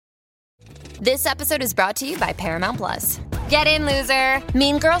This episode is brought to you by Paramount Plus. Get in, loser!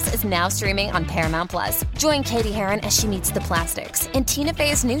 Mean Girls is now streaming on Paramount Plus. Join Katie Heron as she meets the plastics in Tina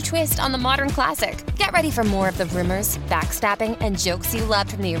Fey's new twist on the modern classic. Get ready for more of the rumors, backstabbing, and jokes you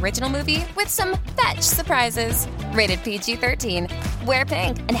loved from the original movie with some fetch surprises. Rated PG-13. Wear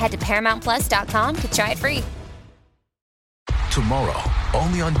pink and head to ParamountPlus.com to try it free. Tomorrow,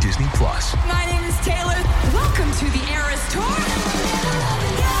 only on Disney Plus. My name is Taylor. Welcome to the Eras Tour.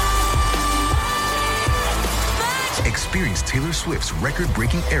 Experience Taylor Swift's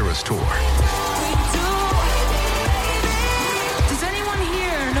record-breaking Eras Tour. Does anyone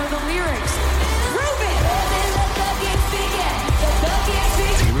here know the lyrics?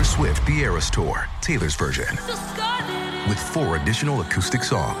 Taylor Swift The Eras Tour, Taylor's version. With 4 additional acoustic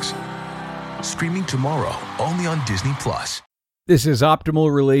songs. Streaming tomorrow, only on Disney Plus. This is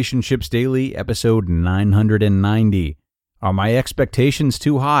Optimal Relationships Daily, episode 990. Are My Expectations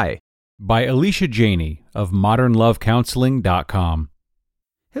Too High? By Alysha Jeney of ModernLoveCounseling.com.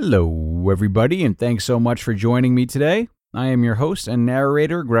 Hello, everybody, and thanks so much for joining me today. I am your host and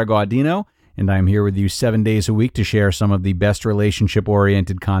narrator, Greg Audino, and I'm here with you 7 days a week to share some of the best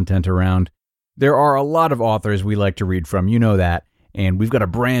relationship-oriented content around. There are a lot of authors we like to read from, you know that, and we've got a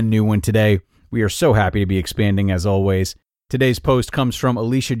brand new one today. We are so happy to be expanding as always. Today's post comes from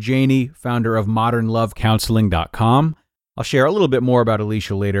Alysha Jeney, founder of ModernLoveCounseling.com. I'll share a little bit more about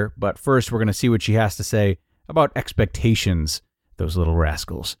Alysha later, but first we're going to see what she has to say about expectations, those little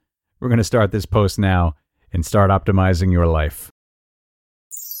rascals. We're going to start this post now and start optimizing your life.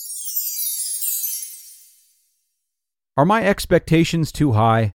 Are My Expectations Too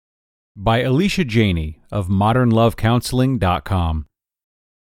High? By Alysha Jeney of ModernLoveCounseling.com.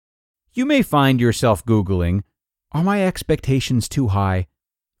 You may find yourself Googling, "Are my expectations too high?"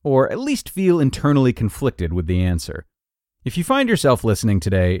 or at least feel internally conflicted with the answer. If you find yourself listening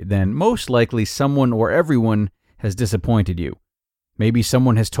today, then most likely someone or everyone has disappointed you. Maybe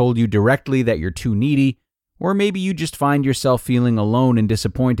someone has told you directly that you're too needy, or maybe you just find yourself feeling alone and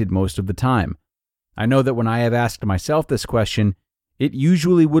disappointed most of the time. I know that when I have asked myself this question, it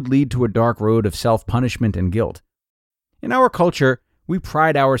usually would lead to a dark road of self-punishment and guilt. In our culture, we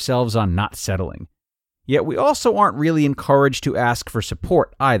pride ourselves on not settling. Yet we also aren't really encouraged to ask for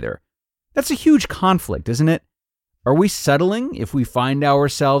support either. That's a huge conflict, isn't it? Are we settling if we find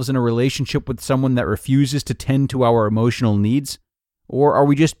ourselves in a relationship with someone that refuses to tend to our emotional needs? Or are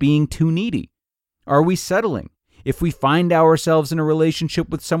we just being too needy? Are we settling if we find ourselves in a relationship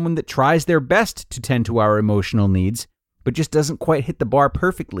with someone that tries their best to tend to our emotional needs, but just doesn't quite hit the bar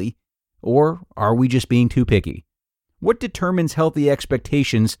perfectly? Or are we just being too picky? What determines healthy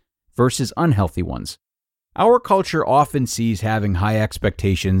expectations versus unhealthy ones? Our culture often sees having high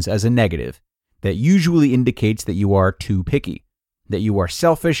expectations as a negative. That usually indicates that you are too picky, that you are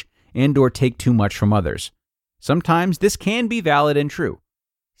selfish and or take too much from others. Sometimes this can be valid and true.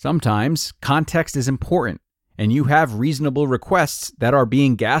 Sometimes context is important, and you have reasonable requests that are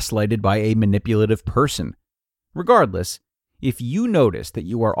being gaslighted by a manipulative person. Regardless, if you notice that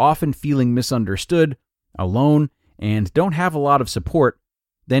you are often feeling misunderstood, alone, and don't have a lot of support,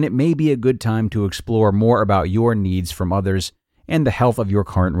 then it may be a good time to explore more about your needs from others and the health of your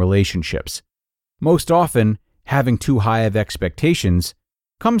current relationships. Most often, having too high of expectations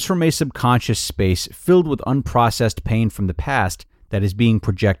comes from a subconscious space filled with unprocessed pain from the past that is being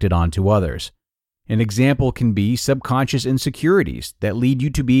projected onto others. An example can be subconscious insecurities that lead you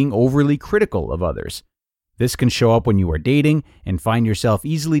to being overly critical of others. This can show up when you are dating and find yourself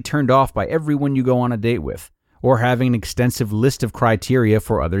easily turned off by everyone you go on a date with, or having an extensive list of criteria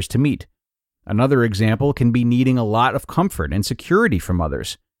for others to meet. Another example can be needing a lot of comfort and security from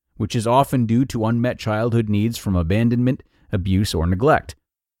others, which is often due to unmet childhood needs from abandonment, abuse, or neglect.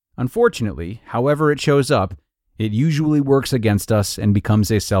 Unfortunately, however it shows up, it usually works against us and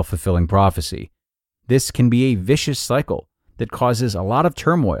becomes a self-fulfilling prophecy. This can be a vicious cycle that causes a lot of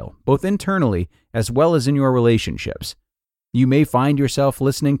turmoil, both internally as well as in your relationships. You may find yourself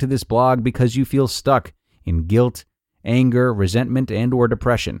listening to this blog because you feel stuck in guilt, anger, resentment, and or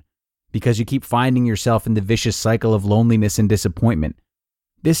depression, because you keep finding yourself in the vicious cycle of loneliness and disappointment.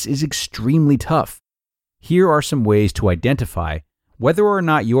 This is extremely tough. Here are some ways to identify whether or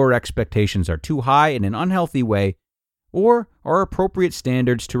not your expectations are too high in an unhealthy way or are appropriate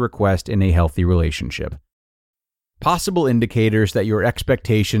standards to request in a healthy relationship. Possible indicators that your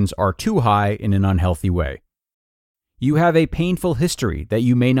expectations are too high in an unhealthy way. You have a painful history that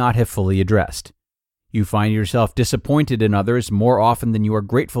you may not have fully addressed. You find yourself disappointed in others more often than you are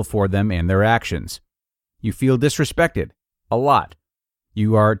grateful for them and their actions. You feel disrespected a lot.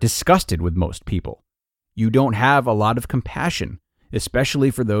 You are disgusted with most people. You don't have a lot of compassion,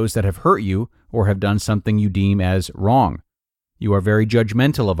 especially for those that have hurt you or have done something you deem as wrong. You are very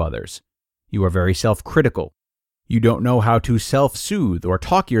judgmental of others. You are very self-critical. You don't know how to self-soothe or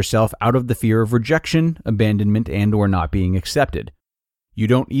talk yourself out of the fear of rejection, abandonment, and/or not being accepted. You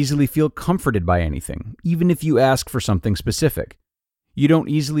don't easily feel comforted by anything, even if you ask for something specific. You don't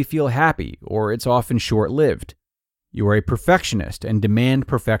easily feel happy, or it's often short-lived. You are a perfectionist and demand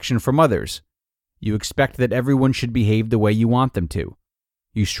perfection from others. You expect that everyone should behave the way you want them to.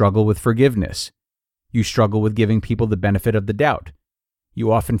 You struggle with forgiveness. You struggle with giving people the benefit of the doubt.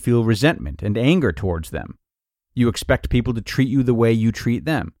 You often feel resentment and anger towards them. You expect people to treat you the way you treat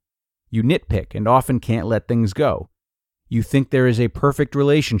them. You nitpick and often can't let things go. You think there is a perfect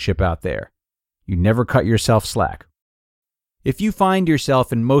relationship out there. You never cut yourself slack. If you find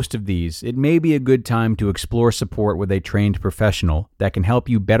yourself in most of these, it may be a good time to explore support with a trained professional that can help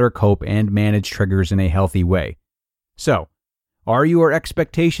you better cope and manage triggers in a healthy way. So, are your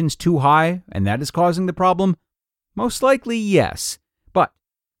expectations too high and that is causing the problem? Most likely, yes. But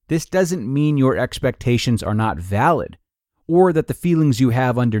this doesn't mean your expectations are not valid, or that the feelings you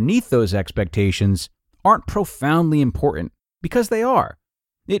have underneath those expectations aren't profoundly important, because they are.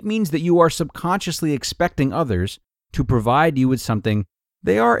 It means that you are subconsciously expecting others to provide you with something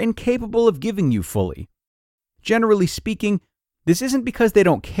they are incapable of giving you fully. Generally speaking, this isn't because they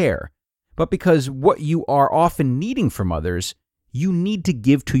don't care, but because what you are often needing from others, you need to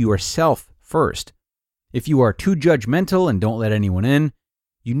give to yourself first. If you are too judgmental and don't let anyone in,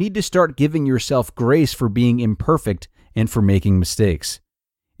 you need to start giving yourself grace for being imperfect and for making mistakes.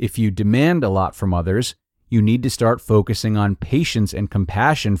 If you demand a lot from others, you need to start focusing on patience and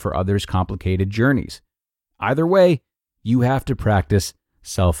compassion for others' complicated journeys. Either way, you have to practice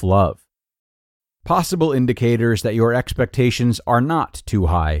self-love. Possible indicators that your expectations are not too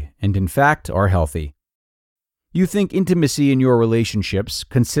high and in fact are healthy. You think intimacy in your relationships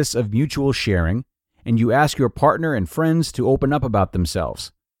consists of mutual sharing, and you ask your partner and friends to open up about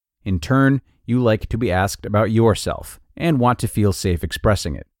themselves. In turn, you like to be asked about yourself and want to feel safe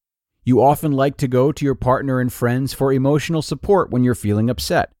expressing it. You often like to go to your partner and friends for emotional support when you're feeling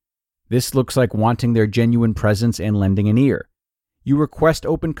upset. This looks like wanting their genuine presence and lending an ear. You request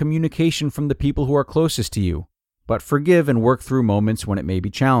open communication from the people who are closest to you, but forgive and work through moments when it may be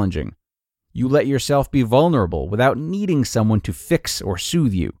challenging. You let yourself be vulnerable without needing someone to fix or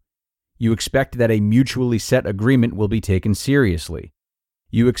soothe you. You expect that a mutually set agreement will be taken seriously.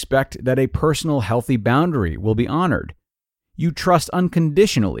 You expect that a personal healthy boundary will be honored. You trust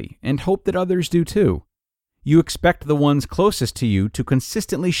unconditionally and hope that others do too. You expect the ones closest to you to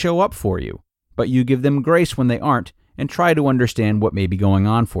consistently show up for you, but you give them grace when they aren't and try to understand what may be going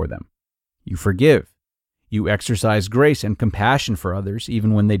on for them. You forgive. You exercise grace and compassion for others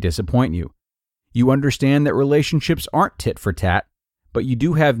even when they disappoint you. You understand that relationships aren't tit for tat, but you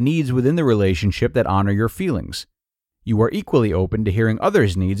do have needs within the relationship that honor your feelings. You are equally open to hearing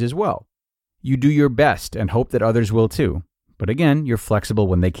others' needs as well. You do your best and hope that others will too, but again, you're flexible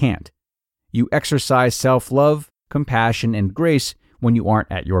when they can't. You exercise self-love, compassion, and grace when you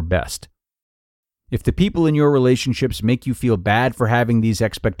aren't at your best. If the people in your relationships make you feel bad for having these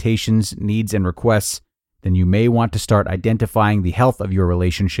expectations, needs, and requests, then you may want to start identifying the health of your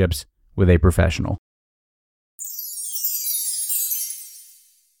relationships with a professional.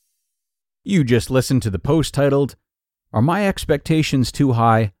 You just listened to the post titled, "Are My Expectations Too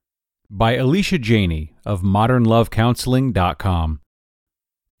High?" by Alysha Jeney of modernlovecounseling.com.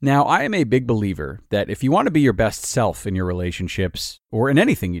 Now, I am a big believer that if you want to be your best self in your relationships, or in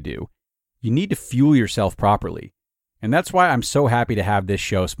anything you do, you need to fuel yourself properly. And that's why I'm so happy to have this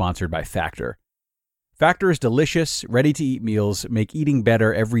show sponsored by Factor. Factor's delicious, ready-to-eat meals make eating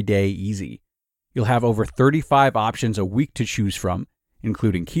better every day easy. You'll have over 35 options a week to choose from,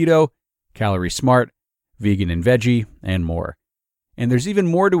 including keto, calorie smart, vegan and veggie, and more. And there's even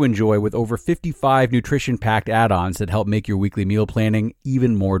more to enjoy with over 55 nutrition-packed add-ons that help make your weekly meal planning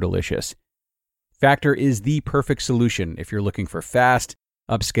even more delicious. Factor is the perfect solution if you're looking for fast,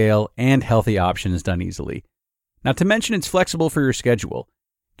 upscale, and healthy options done easily. Not to mention it's flexible for your schedule.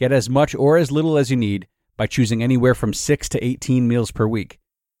 Get as much or as little as you need by choosing anywhere from 6 to 18 meals per week.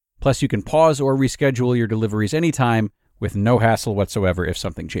 Plus, you can pause or reschedule your deliveries anytime with no hassle whatsoever if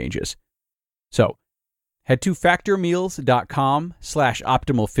something changes. So, head to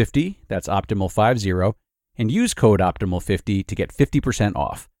factormeals.com/optimal50, that's optimal50, and use code optimal50 to get 50%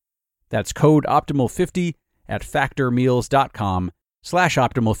 off. That's code optimal50 at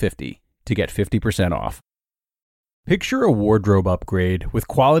factormeals.com/optimal50 to get 50% off. Picture a wardrobe upgrade with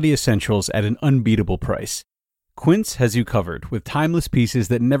quality essentials at an unbeatable price. Quince has you covered with timeless pieces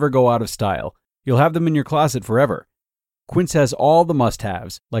that never go out of style. You'll have them in your closet forever. Quince has all the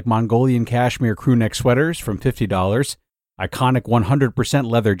must-haves, like Mongolian cashmere crewneck sweaters from $50, iconic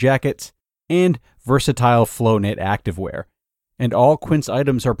 100% leather jackets, and versatile flow knit activewear. And all Quince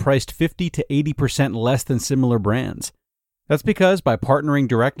items are priced 50 to 80% less than similar brands. That's because by partnering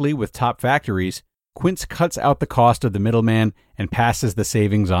directly with top factories, Quince cuts out the cost of the middleman and passes the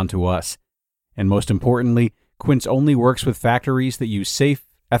savings on to us. And most importantly, Quince only works with factories that use safe,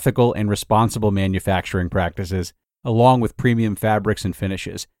 ethical, and responsible manufacturing practices, along with premium fabrics and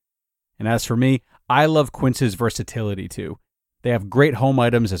finishes. And as for me, I love Quince's versatility too. They have great home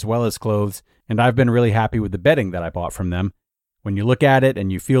items as well as clothes, and I've been really happy with the bedding that I bought from them. When you look at it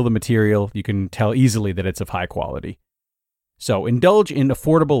and you feel the material, you can tell easily that it's of high quality. So indulge in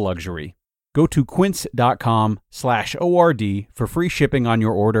affordable luxury. Go to quince.com/ORD for free shipping on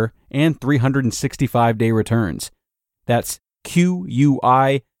your order and 365-day returns. That's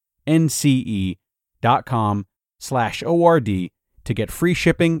QUINCE.com/ORD to get free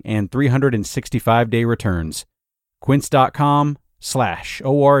shipping and 365-day returns.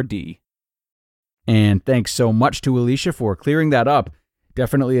 Quince.com/ORD. And thanks so much to Alysha for clearing that up.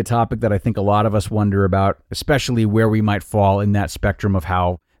 Definitely a topic that I think a lot of us wonder about, especially where we might fall in that spectrum of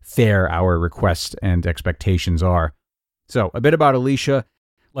how fair our requests and expectations are. So, a bit about Alysha.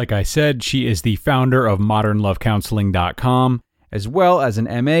 Like I said, she is the founder of modernlovecounseling.com, as well as an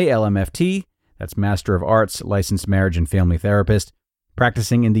MA LMFT, that's Master of Arts, licensed marriage and family therapist,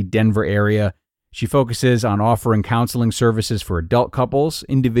 practicing in the Denver area. She focuses on offering counseling services for adult couples,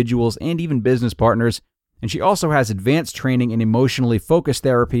 individuals, and even business partners, and she also has advanced training in emotionally focused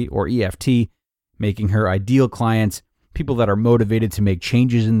therapy, or EFT, making her ideal clients people that are motivated to make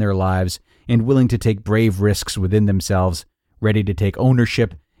changes in their lives and willing to take brave risks within themselves, ready to take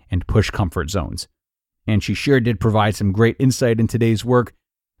ownership and push comfort zones. And she sure did provide some great insight in today's work.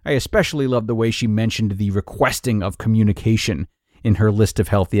 I especially love the way she mentioned the requesting of communication in her list of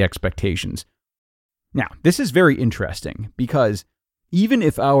healthy expectations. Now, this is very interesting because even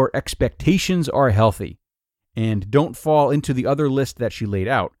if our expectations are healthy and don't fall into the other list that she laid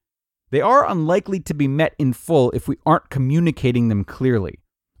out, they are unlikely to be met in full if we aren't communicating them clearly,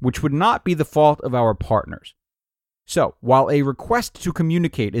 which would not be the fault of our partners. So, while a request to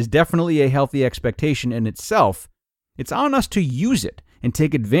communicate is definitely a healthy expectation in itself, it's on us to use it and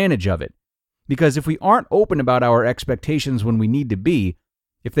take advantage of it. Because if we aren't open about our expectations when we need to be,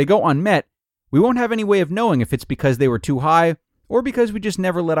 if they go unmet, we won't have any way of knowing if it's because they were too high or because we just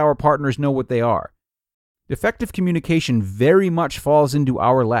never let our partners know what they are. Effective communication very much falls into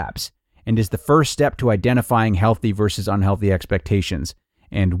our laps and is the first step to identifying healthy versus unhealthy expectations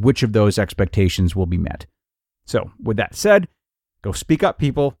and which of those expectations will be met. So, with that said, go speak up,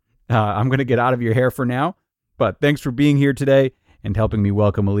 people. I'm going to get out of your hair for now, but thanks for being here today and helping me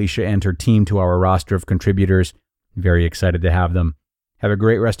welcome Alysha and her team to our roster of contributors. Very excited to have them. Have a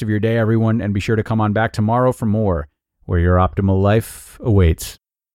great rest of your day, everyone, and be sure to come on back tomorrow for more, where your optimal life awaits.